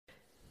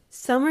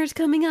Summer's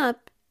coming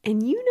up,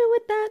 and you know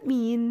what that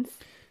means.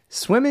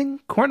 Swimming,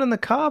 corn on the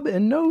cob,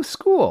 and no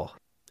school.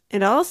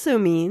 It also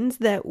means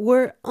that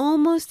we're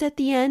almost at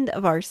the end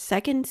of our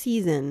second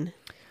season.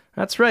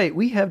 That's right,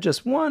 we have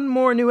just one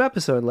more new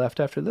episode left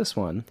after this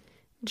one.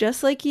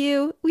 Just like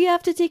you, we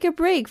have to take a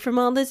break from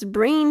all this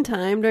brain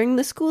time during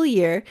the school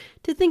year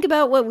to think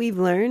about what we've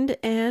learned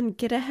and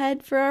get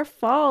ahead for our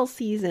fall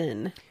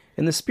season.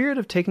 In the spirit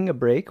of taking a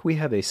break, we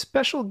have a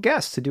special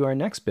guest to do our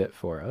next bit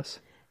for us.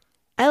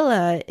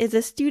 Ella is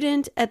a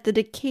student at the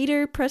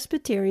Decatur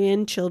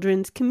Presbyterian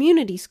Children's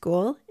Community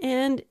School,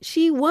 and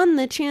she won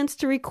the chance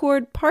to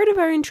record part of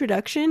our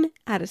introduction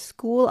at a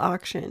school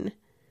auction.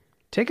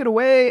 Take it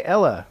away,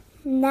 Ella.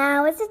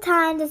 Now is the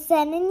time to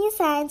send in your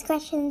science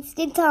questions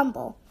to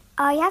Tumble.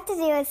 All you have to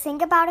do is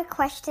think about a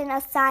question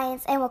of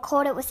science and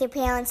record it with your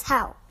parents'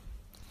 help.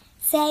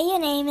 Say your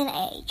name and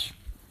age,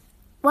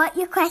 what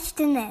your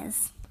question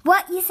is,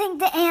 what you think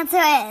the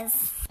answer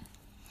is,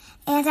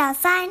 and how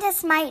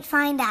scientists might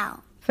find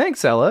out.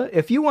 Thanks, Ella.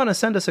 If you want to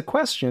send us a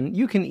question,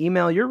 you can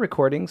email your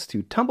recordings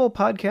to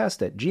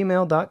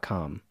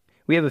tumblepodcast@gmail.com.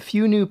 We have a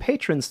few new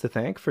patrons to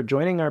thank for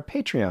joining our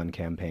Patreon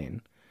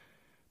campaign.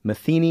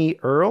 Matheny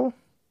Earl,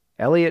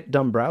 Elliot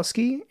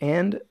Dombrowski,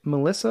 and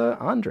Melissa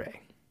Andre.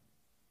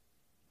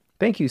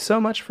 Thank you so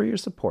much for your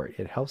support.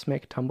 It helps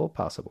make Tumble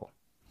possible.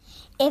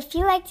 If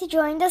you'd like to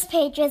join those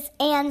patrons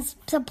and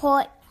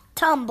support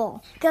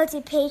Tumble, go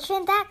to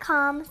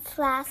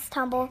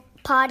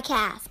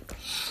patreon.com/TumblePodcast.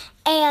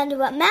 And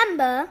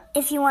remember,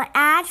 if you want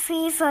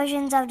ad-free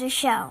versions of the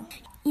show,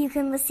 you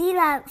can receive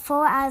that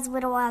for as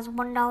little as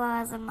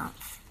 $1 a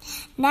month.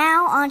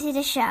 Now, on to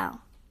the show.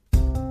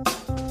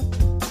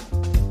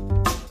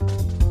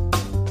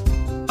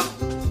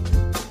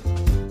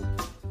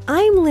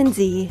 I'm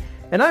Lindsay.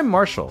 And I'm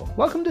Marshall.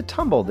 Welcome to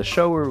Tumble, the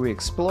show where we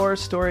explore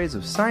stories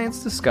of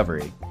science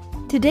discovery.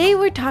 Today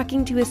we're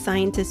talking to a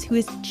scientist who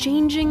is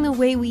changing the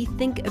way we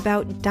think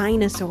about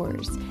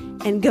dinosaurs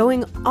and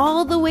going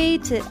all the way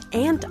to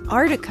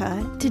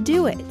Antarctica to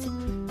do it.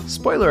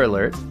 Spoiler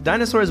alert,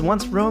 dinosaurs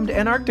once roamed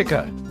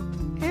Antarctica.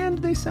 And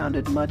they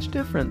sounded much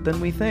different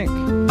than we think.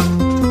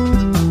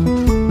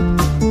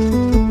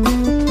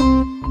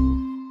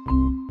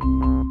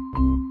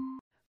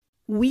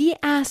 We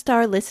asked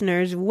our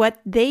listeners what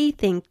they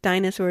think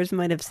dinosaurs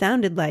might have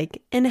sounded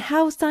like and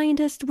how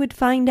scientists would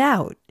find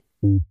out.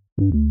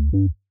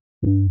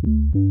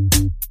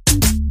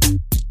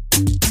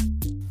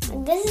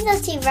 This is the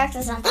T-Rex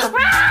or something.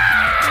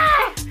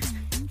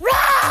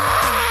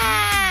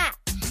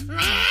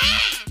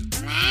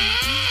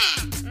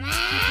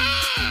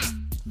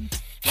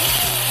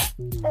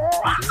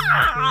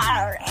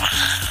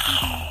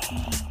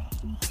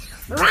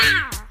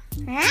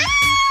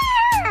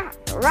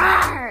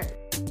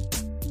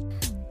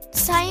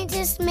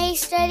 Scientists may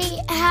study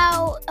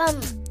how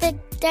the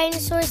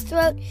dinosaur's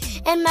throat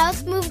and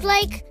mouth moved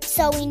like,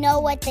 so we know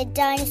what the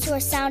dinosaur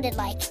sounded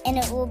like, and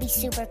it will be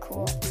super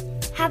cool.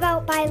 How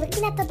about by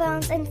looking at the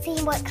bones and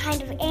seeing what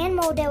kind of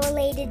animal they're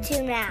related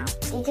to now?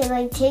 You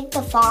can take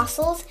the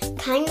fossils,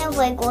 kind of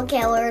look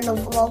at where the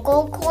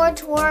vocal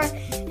cords were,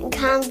 and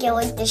kind of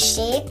get the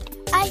shape.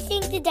 I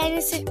think the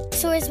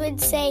dinosaurs would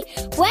say,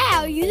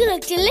 "Wow, you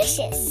look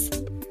delicious."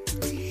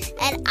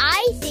 And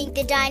I think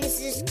the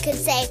dinosaurs could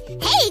say,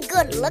 "Hey,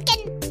 good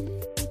looking."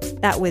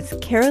 That was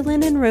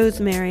Carolyn and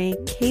Rosemary,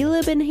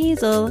 Caleb and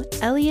Hazel,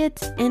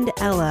 Elliot and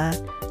Ella.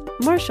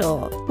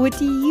 Marshall, what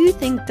do you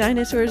think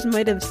dinosaurs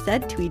might have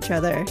said to each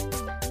other?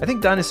 I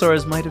think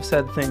dinosaurs might have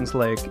said things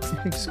like,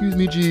 "Excuse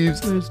me,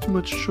 Jeeves, there's too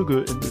much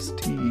sugar in this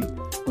tea."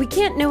 We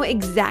can't know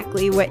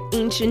exactly what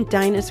ancient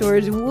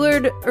dinosaurs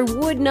would or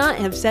would not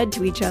have said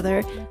to each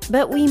other,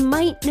 but we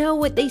might know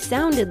what they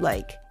sounded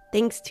like,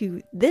 thanks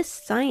to this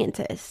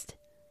scientist.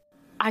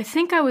 I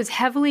think I was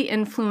heavily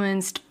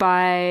influenced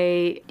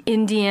by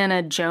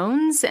Indiana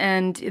Jones,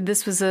 and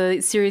this was a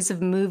series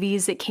of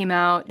movies that came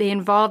out. They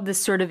involved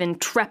this sort of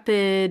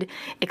intrepid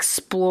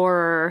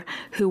explorer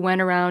who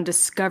went around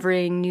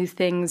discovering new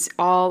things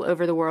all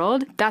over the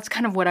world. That's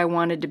kind of what I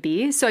wanted to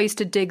be, so I used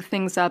to dig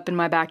things up in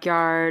my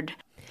backyard.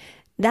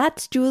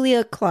 That's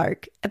Julia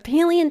Clark, a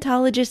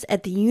paleontologist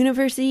at the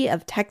University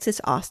of Texas,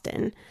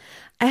 Austin.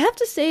 I have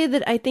to say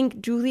that I think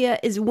Julia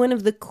is one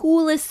of the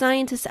coolest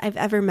scientists I've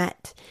ever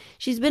met.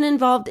 She's been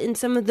involved in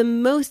some of the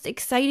most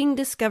exciting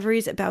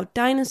discoveries about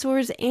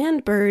dinosaurs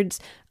and birds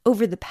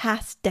over the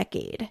past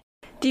decade.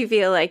 Do you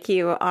feel like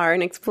you are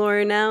an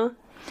explorer now?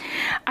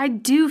 I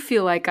do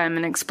feel like I'm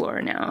an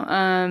explorer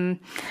now.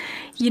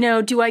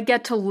 Do I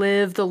get to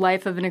live the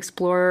life of an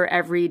explorer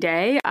every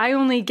day? I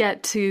only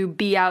get to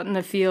be out in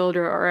the field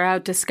or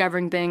out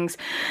discovering things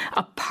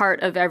a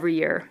part of every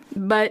year.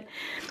 But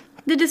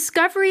the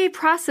discovery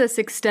process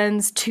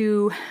extends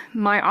to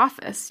my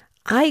office.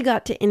 I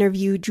got to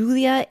interview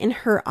Julia in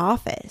her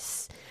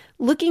office.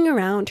 Looking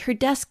around, her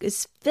desk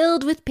is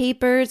filled with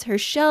papers, her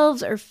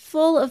shelves are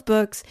full of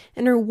books,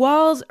 and her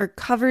walls are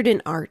covered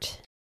in art.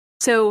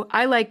 So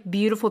I like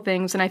beautiful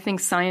things, and I think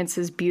science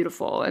is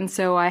beautiful. And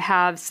so I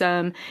have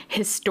some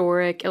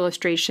historic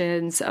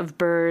illustrations of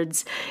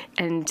birds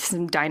and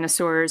some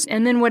dinosaurs,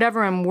 and then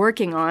whatever I'm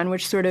working on,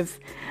 which sort of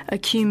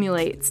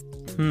accumulates.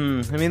 I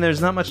mean,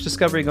 there's not much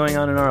discovery going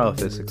on in our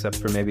office, except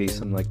for maybe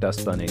some, like,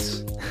 dust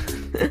bunnies.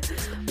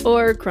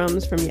 Or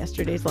crumbs from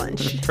yesterday's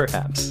lunch.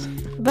 Perhaps.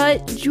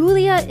 But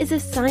Julia is a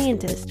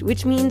scientist,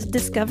 which means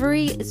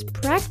discovery is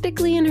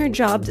practically in her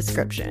job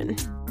description.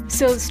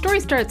 So the story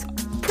starts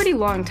pretty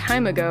long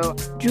time ago.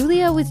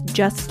 Julia was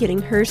just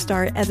getting her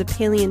start as a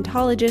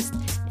paleontologist,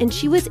 and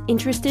she was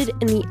interested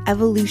in the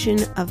evolution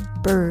of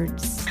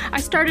birds. I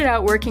started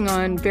out working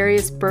on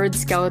various bird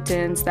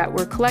skeletons that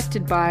were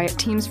collected by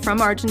teams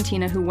from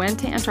Argentina who went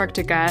to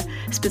Antarctica,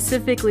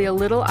 specifically a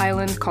little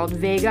island called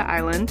Vega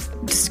Island,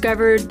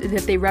 discovered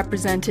that they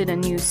represented a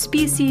new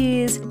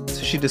species.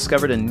 So she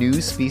discovered a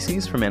new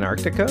species from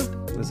Antarctica?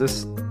 Was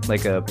this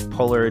like a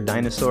polar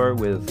dinosaur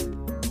with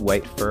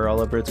white fur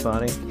all over its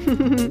body?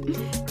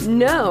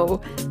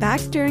 No. Back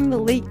during the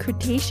late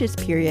Cretaceous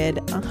period,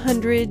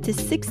 100 to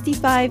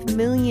 65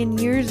 million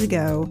years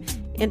ago,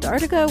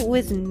 Antarctica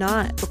was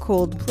not a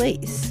cold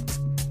place.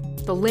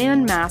 The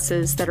land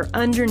masses that are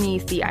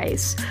underneath the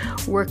ice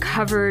were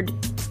covered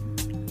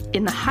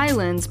in the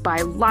highlands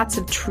by lots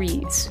of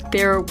trees.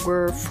 There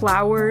were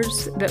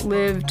flowers that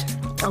lived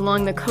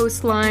along the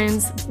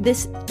coastlines.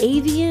 This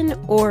avian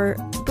or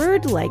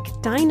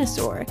bird-like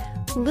dinosaur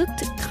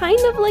looked kind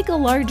of like a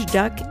large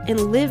duck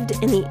and lived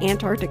in the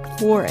Antarctic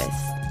forest.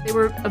 They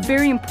were a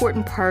very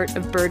important part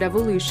of bird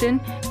evolution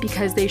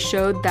because they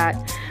showed that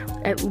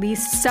at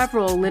least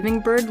several living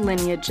bird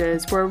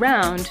lineages were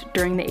around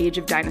during the age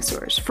of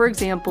dinosaurs. For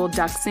example,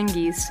 ducks and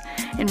geese,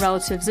 and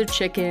relatives of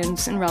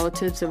chickens, and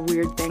relatives of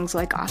weird things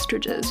like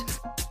ostriches.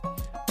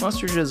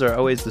 Ostriches are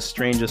always the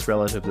strangest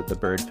relative at the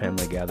bird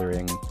family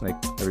gathering. Like,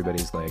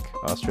 everybody's like,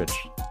 ostrich,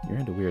 you're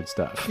into weird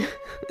stuff.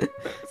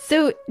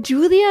 So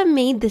Julia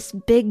made this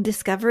big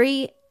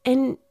discovery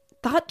and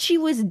thought she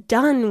was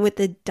done with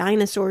the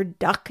dinosaur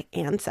duck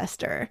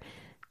ancestor.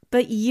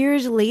 But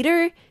years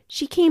later,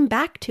 she came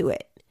back to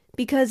it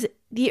because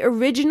the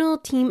original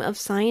team of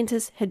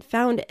scientists had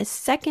found a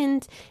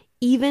second,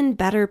 even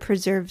better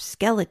preserved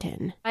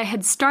skeleton. I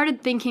had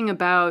started thinking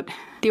about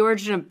the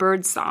origin of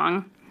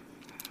birdsong.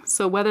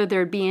 So whether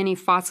there'd be any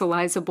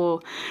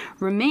fossilizable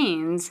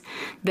remains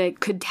that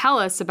could tell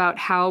us about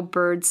how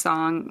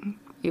birdsong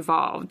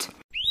evolved.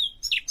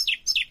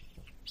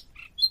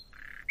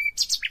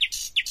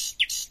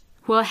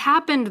 Well, it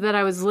happened that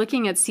I was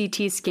looking at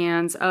CT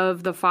scans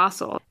of the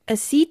fossil. A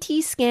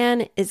CT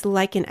scan is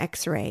like an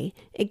X-ray.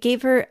 It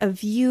gave her a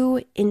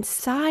view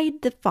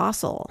inside the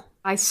fossil.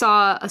 I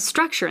saw a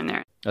structure in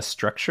there. A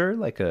structure,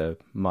 like a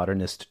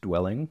modernist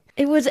dwelling?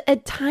 It was a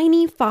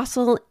tiny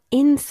fossil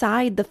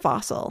inside the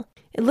fossil.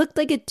 It looked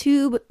like a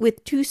tube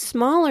with two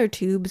smaller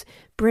tubes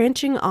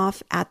branching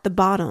off at the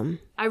bottom.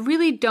 I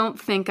really don't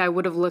think I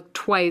would have looked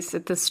twice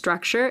at the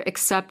structure,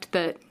 except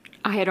that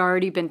I had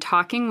already been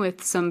talking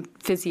with some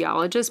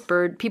physiologists,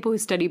 people who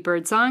study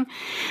birdsong,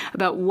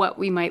 about what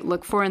we might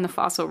look for in the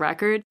fossil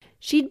record.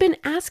 She'd been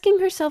asking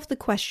herself the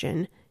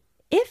question,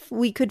 if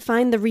we could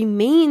find the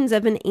remains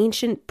of an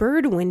ancient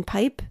bird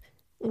windpipe,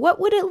 what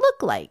would it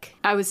look like?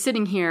 I was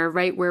sitting here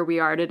right where we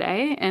are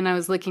today, and I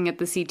was looking at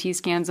the CT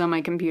scans on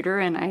my computer,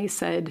 and I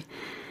said,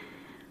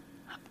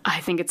 I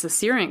think it's a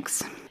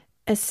syrinx.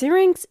 A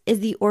syrinx is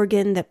the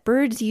organ that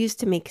birds use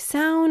to make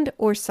sound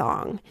or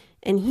song.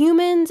 In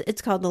humans,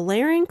 it's called the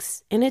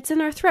larynx, and it's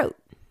in our throat.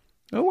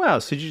 Oh, wow.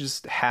 So you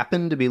just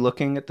happened to be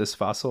looking at this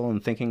fossil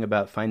and thinking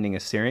about finding a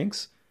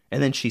syrinx,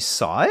 and then she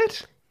saw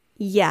it?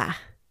 Yeah.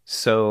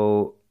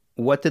 So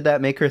what did that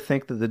make her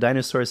think that the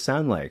dinosaurs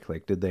sound like?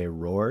 Like, did they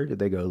roar? Did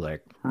they go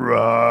like,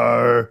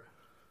 roar?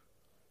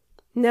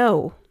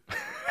 No.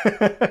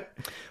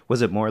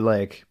 Was it more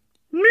like,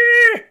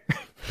 meh?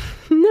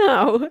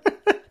 No.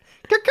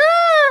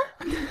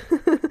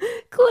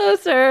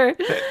 Closer.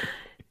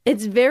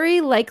 It's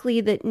very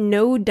likely that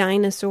no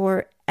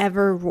dinosaur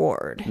ever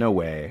roared. No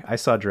way. I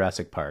saw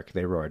Jurassic Park.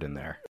 They roared in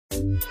there.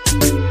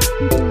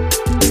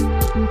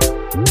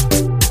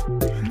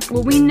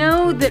 Well, we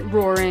know that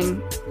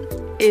roaring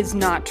is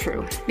not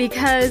true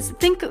because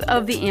think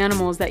of the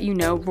animals that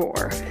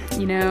roar.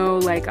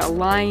 Like a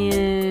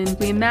lion.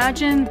 We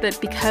imagine that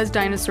because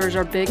dinosaurs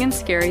are big and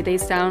scary, they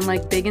sound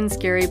like big and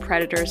scary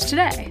predators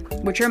today,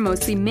 which are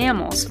mostly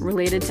mammals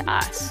related to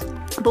us.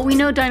 But we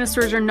know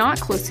dinosaurs are not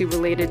closely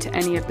related to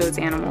any of those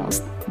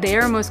animals. They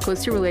are most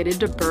closely related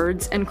to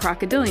birds and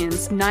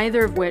crocodilians,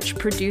 neither of which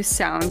produce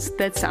sounds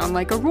that sound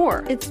like a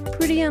roar. It's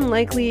pretty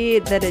unlikely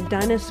that a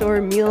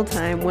dinosaur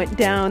mealtime went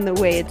down the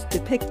way it's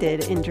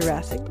depicted in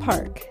Jurassic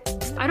Park.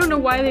 I don't know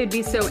why they'd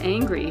be so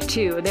angry,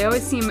 too. They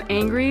always seem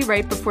angry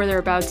right before they're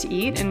about to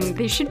eat, and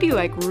they should be,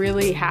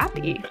 really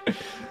happy.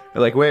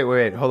 They're like,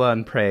 wait, hold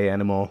on, prey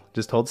animal.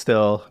 Just hold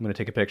still. I'm going to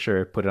take a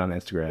picture, put it on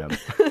Instagram.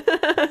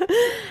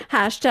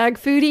 Hashtag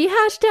foodie,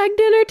 hashtag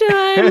dinner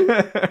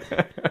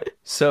time.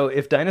 So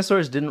if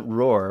dinosaurs didn't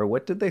roar,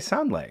 what did they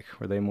sound like?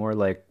 Were they more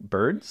like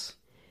birds?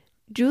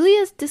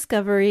 Julia's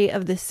discovery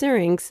of the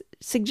syrinx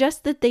suggests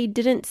that they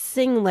didn't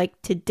sing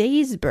like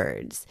today's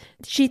birds.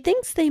 She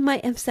thinks they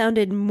might have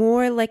sounded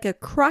more like a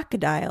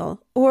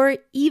crocodile or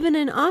even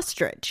an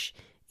ostrich.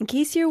 In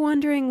case you're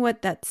wondering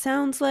what that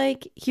sounds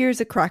like,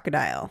 here's a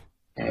crocodile.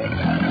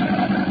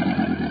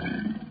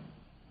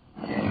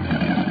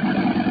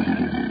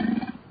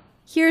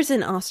 Here's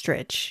an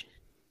ostrich.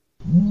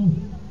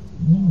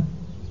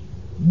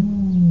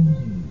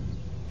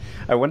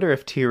 I wonder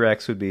if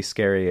T-Rex would be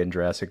scary in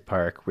Jurassic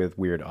Park with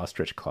weird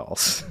ostrich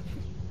calls.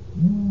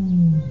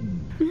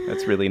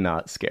 That's really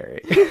not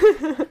scary.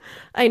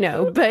 I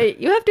know, but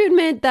you have to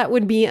admit that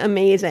would be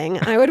amazing.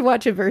 I would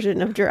watch a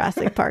version of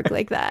Jurassic Park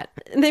like that.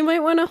 They might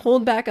want to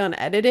hold back on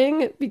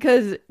editing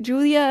because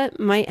Julia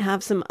might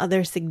have some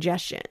other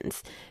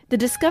suggestions. The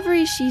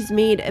discoveries she's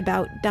made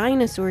about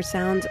dinosaur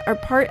sounds are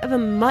part of a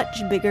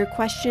much bigger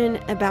question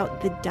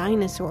about the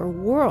dinosaur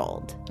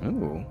world.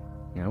 Ooh,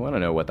 I want to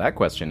know what that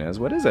question is.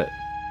 What is it?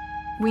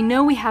 We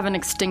know we have an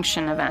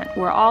extinction event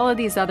where all of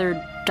these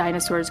other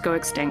dinosaurs go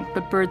extinct,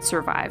 but birds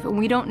survive. And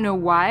we don't know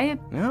why.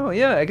 Oh,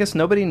 yeah, I guess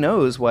nobody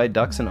knows why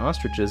ducks and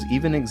ostriches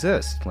even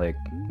exist. Like,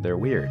 they're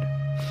weird.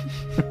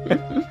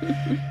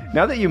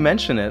 Now that you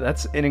mention it,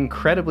 that's an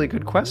incredibly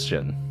good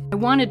question. I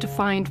wanted to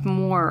find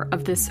more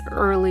of these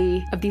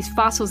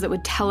fossils that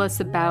would tell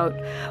us about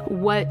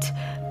what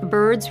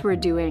birds were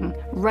doing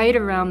right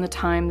around the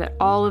time that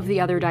all of the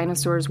other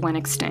dinosaurs went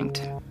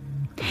extinct.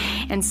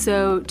 And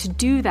so to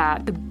do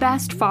that, the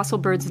best fossil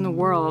birds in the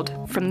world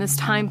from this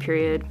time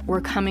period were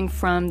coming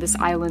from this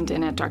island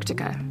in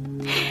Antarctica.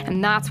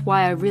 And that's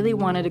why I really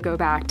wanted to go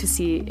back to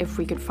see if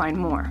we could find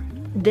more.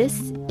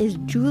 This is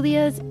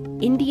Julia's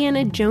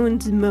Indiana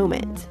Jones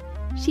moment.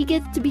 She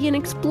gets to be an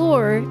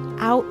explorer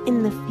out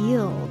in the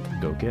field.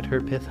 Go get her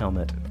pith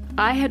helmet.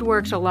 I had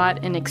worked a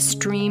lot in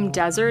extreme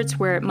deserts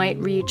where it might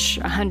reach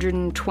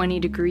 120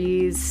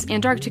 degrees.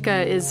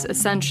 Antarctica is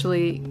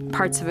essentially,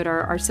 parts of it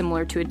are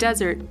similar to a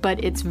desert,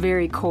 but it's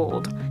very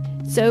cold.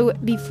 So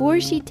before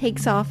she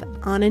takes off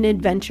on an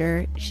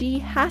adventure, she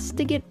has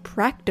to get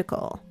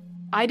practical.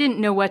 I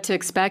didn't know what to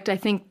expect. I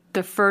think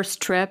the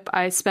first trip,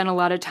 I spent a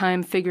lot of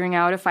time figuring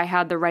out if I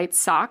had the right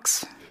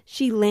socks.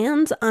 She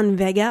lands on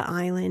Vega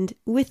Island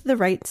with the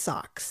right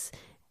socks.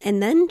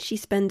 And then she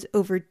spends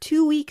over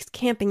 2 weeks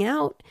camping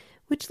out,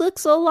 which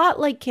looks a lot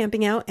like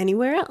camping out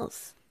anywhere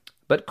else.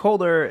 But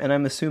colder, and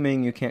I'm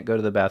assuming you can't go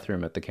to the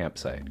bathroom at the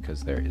campsite,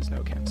 because there is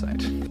no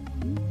campsite.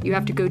 You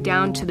have to go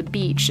down to the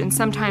beach, and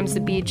sometimes the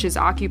beach is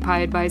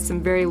occupied by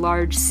some very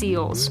large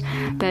seals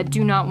that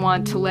do not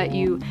want to let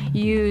you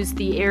use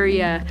the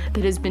area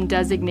that has been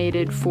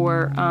designated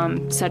for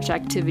such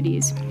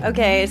activities.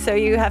 Okay, so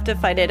you have to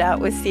fight it out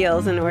with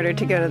seals in order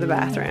to go to the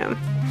bathroom.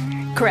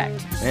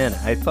 Correct. Man,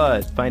 I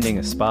thought finding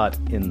a spot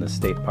in the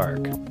state park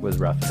was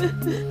rough.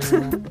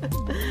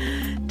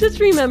 Just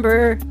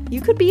remember, you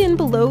could be in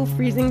below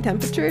freezing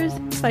temperatures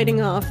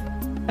fighting off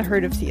a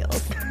herd of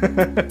seals.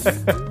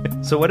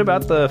 So what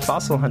about the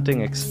fossil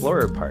hunting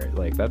explorer part?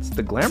 Like, that's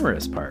the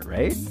glamorous part,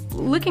 right?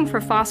 Looking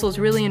for fossils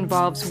really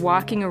involves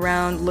walking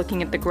around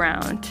looking at the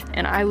ground.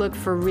 And I look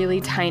for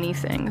really tiny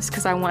things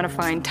because I want to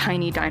find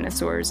tiny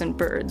dinosaurs and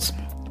birds.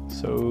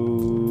 So,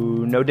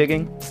 no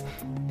digging?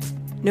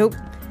 Nope.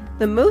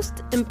 The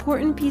most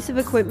important piece of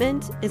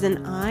equipment is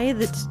an eye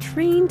that's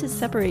trained to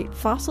separate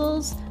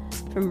fossils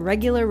from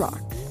regular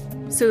rocks.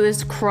 So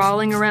there's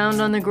crawling around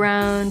on the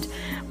ground,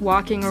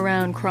 walking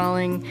around,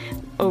 crawling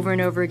over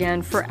and over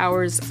again for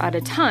hours at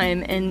a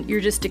time, and you're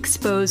just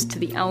exposed to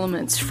the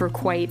elements for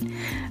quite,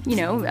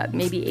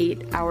 maybe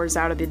 8 hours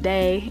out of the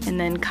day, and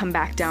then come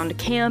back down to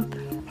camp,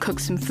 cook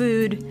some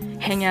food,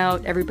 hang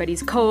out,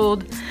 everybody's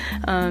cold,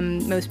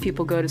 most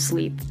people go to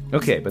sleep.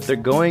 Okay, but they're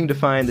going to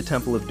find the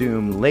Temple of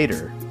Doom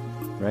later,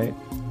 right?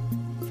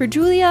 For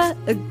Julia,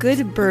 a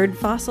good bird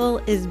fossil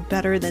is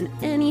better than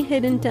any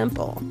hidden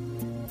temple.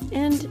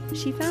 And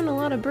she found a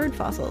lot of bird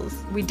fossils.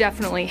 We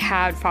definitely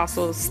had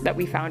fossils that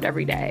we found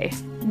every day.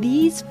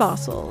 These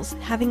fossils,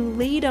 having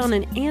laid on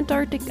an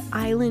Antarctic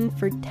island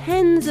for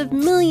tens of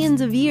millions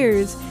of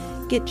years,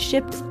 get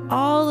shipped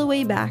all the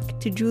way back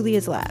to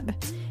Julia's lab.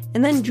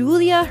 And then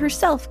Julia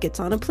herself gets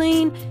on a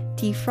plane,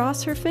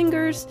 defrosts her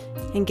fingers,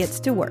 and gets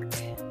to work.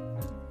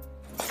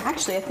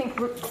 Actually, I think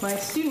my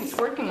student's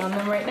working on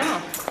them right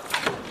now.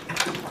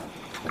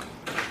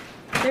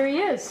 There he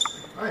is.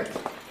 Hi.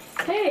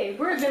 Hey,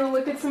 we're going to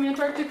look at some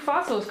Antarctic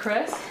fossils,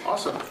 Chris.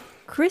 Awesome.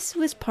 Chris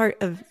was part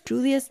of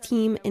Julia's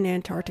team in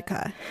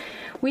Antarctica.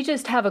 We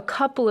just have a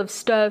couple of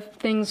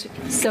things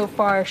so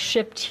far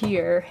shipped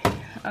here.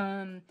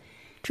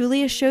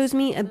 Julia shows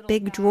me a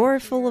big drawer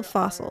full of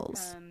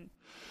fossils.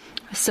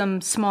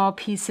 Some small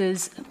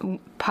pieces,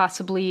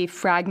 possibly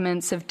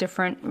fragments of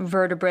different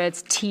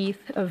vertebrates,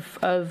 teeth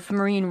of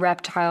marine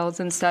reptiles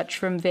and such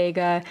from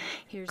Vega.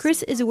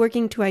 Chris is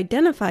working to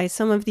identify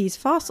some of these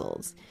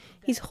fossils.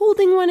 He's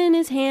holding one in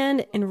his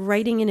hand and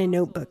writing in a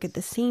notebook at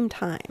the same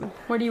time.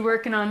 What are you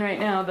working on right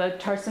now, the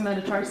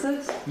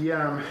Tarsimetatarsus?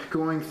 Yeah, I'm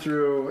going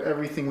through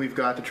everything we've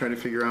got to try to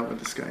figure out what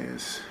this guy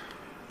is.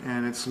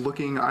 And it's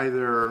looking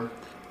either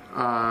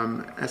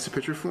as a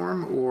picture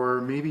form,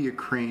 or maybe a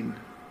crane.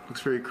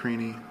 Looks very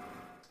craney.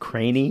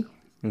 Craney?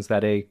 Is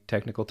that a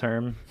technical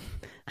term?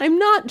 I'm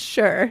not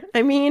sure.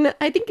 I mean,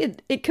 I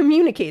think it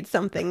communicates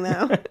something,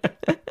 though.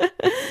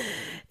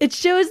 It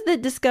shows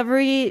that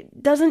discovery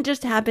doesn't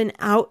just happen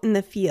out in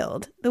the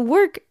field. The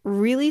work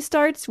really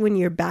starts when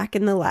you're back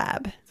in the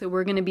lab. So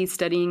we're going to be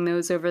studying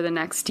those over the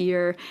next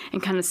year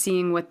and kind of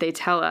seeing what they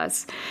tell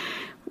us.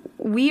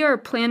 We are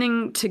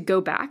planning to go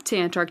back to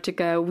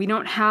Antarctica. We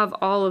don't have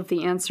all of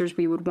the answers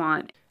we would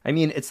want. I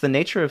mean, it's the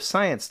nature of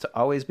science to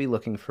always be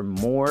looking for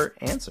more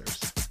answers.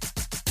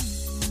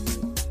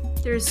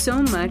 There's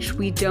so much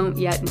we don't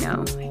yet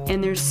know,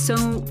 and there's so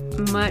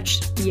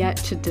much yet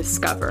to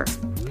discover.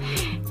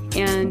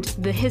 And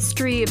the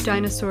history of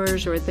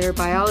dinosaurs or their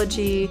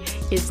biology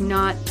is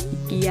not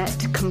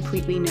yet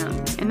completely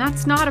known. And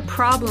that's not a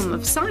problem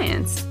of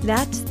science.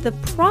 That's the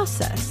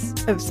process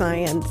of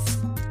science.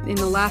 In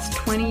the last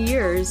 20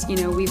 years,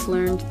 we've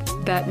learned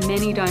that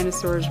many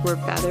dinosaurs were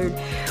feathered.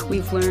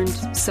 We've learned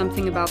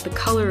something about the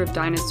color of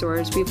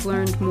dinosaurs. We've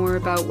learned more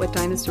about what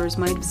dinosaurs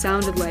might have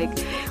sounded like.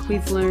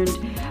 We've learned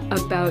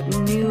about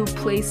new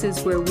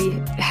places where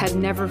we had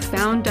never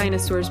found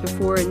dinosaurs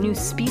before, a new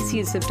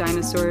species of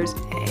dinosaurs.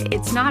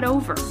 It's not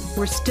over.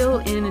 We're still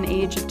in an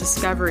age of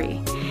discovery,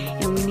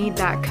 and we need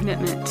that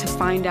commitment to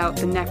find out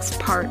the next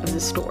part of the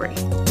story.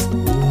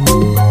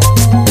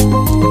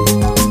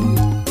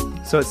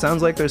 So it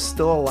sounds like there's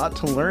still a lot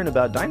to learn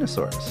about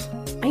dinosaurs.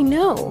 I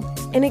know.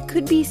 And it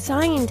could be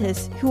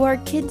scientists who are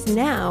kids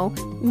now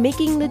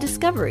making the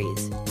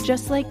discoveries,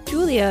 just like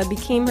Julia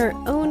became her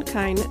own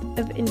kind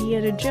of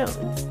Indiana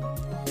Jones.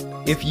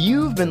 If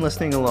you've been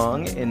listening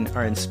along and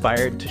are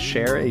inspired to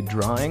share a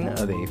drawing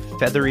of a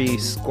feathery,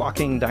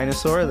 squawking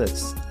dinosaur that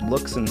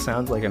looks and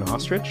sounds like an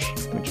ostrich,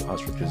 which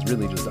ostriches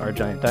really just are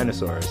giant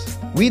dinosaurs,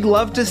 we'd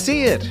love to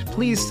see it.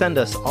 Please send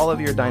us all of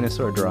your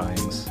dinosaur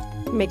drawings.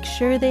 Make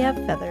sure they have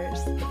feathers.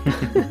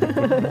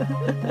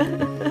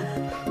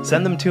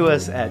 Send them to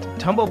us at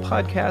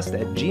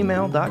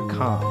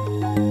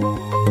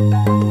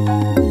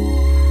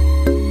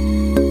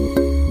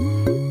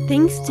tumblepodcast@gmail.com.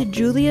 Thanks to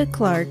Julia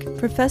Clark,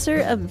 professor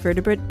of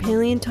vertebrate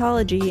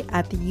paleontology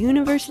at the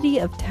University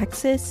of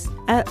Texas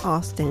at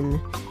Austin.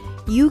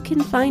 You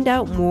can find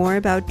out more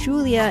about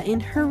Julia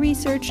and her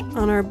research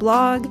on our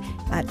blog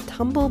at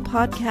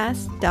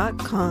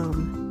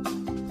tumblepodcast.com.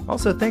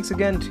 Also, thanks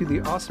again to the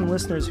awesome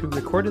listeners who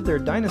recorded their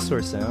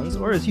dinosaur sounds,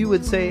 or as you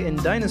would say in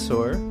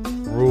dinosaur,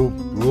 roop,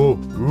 roop,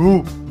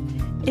 roop.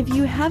 If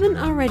you haven't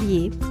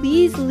already,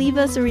 please leave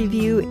us a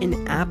review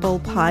in Apple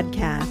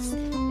Podcasts.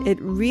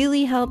 It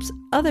really helps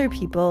other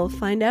people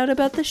find out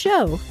about the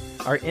show.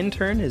 Our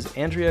intern is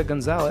Andrea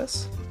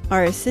Gonzalez.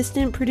 Our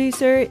assistant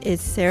producer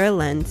is Sarah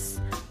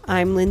Lentz.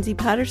 I'm Lindsay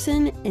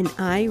Patterson, and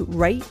I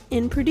write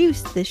and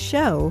produce this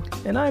show.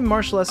 And I'm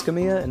Marshall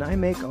Escamilla, and I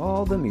make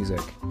all the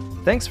music.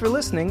 Thanks for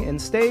listening, and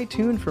stay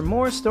tuned for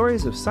more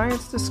stories of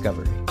science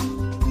discovery.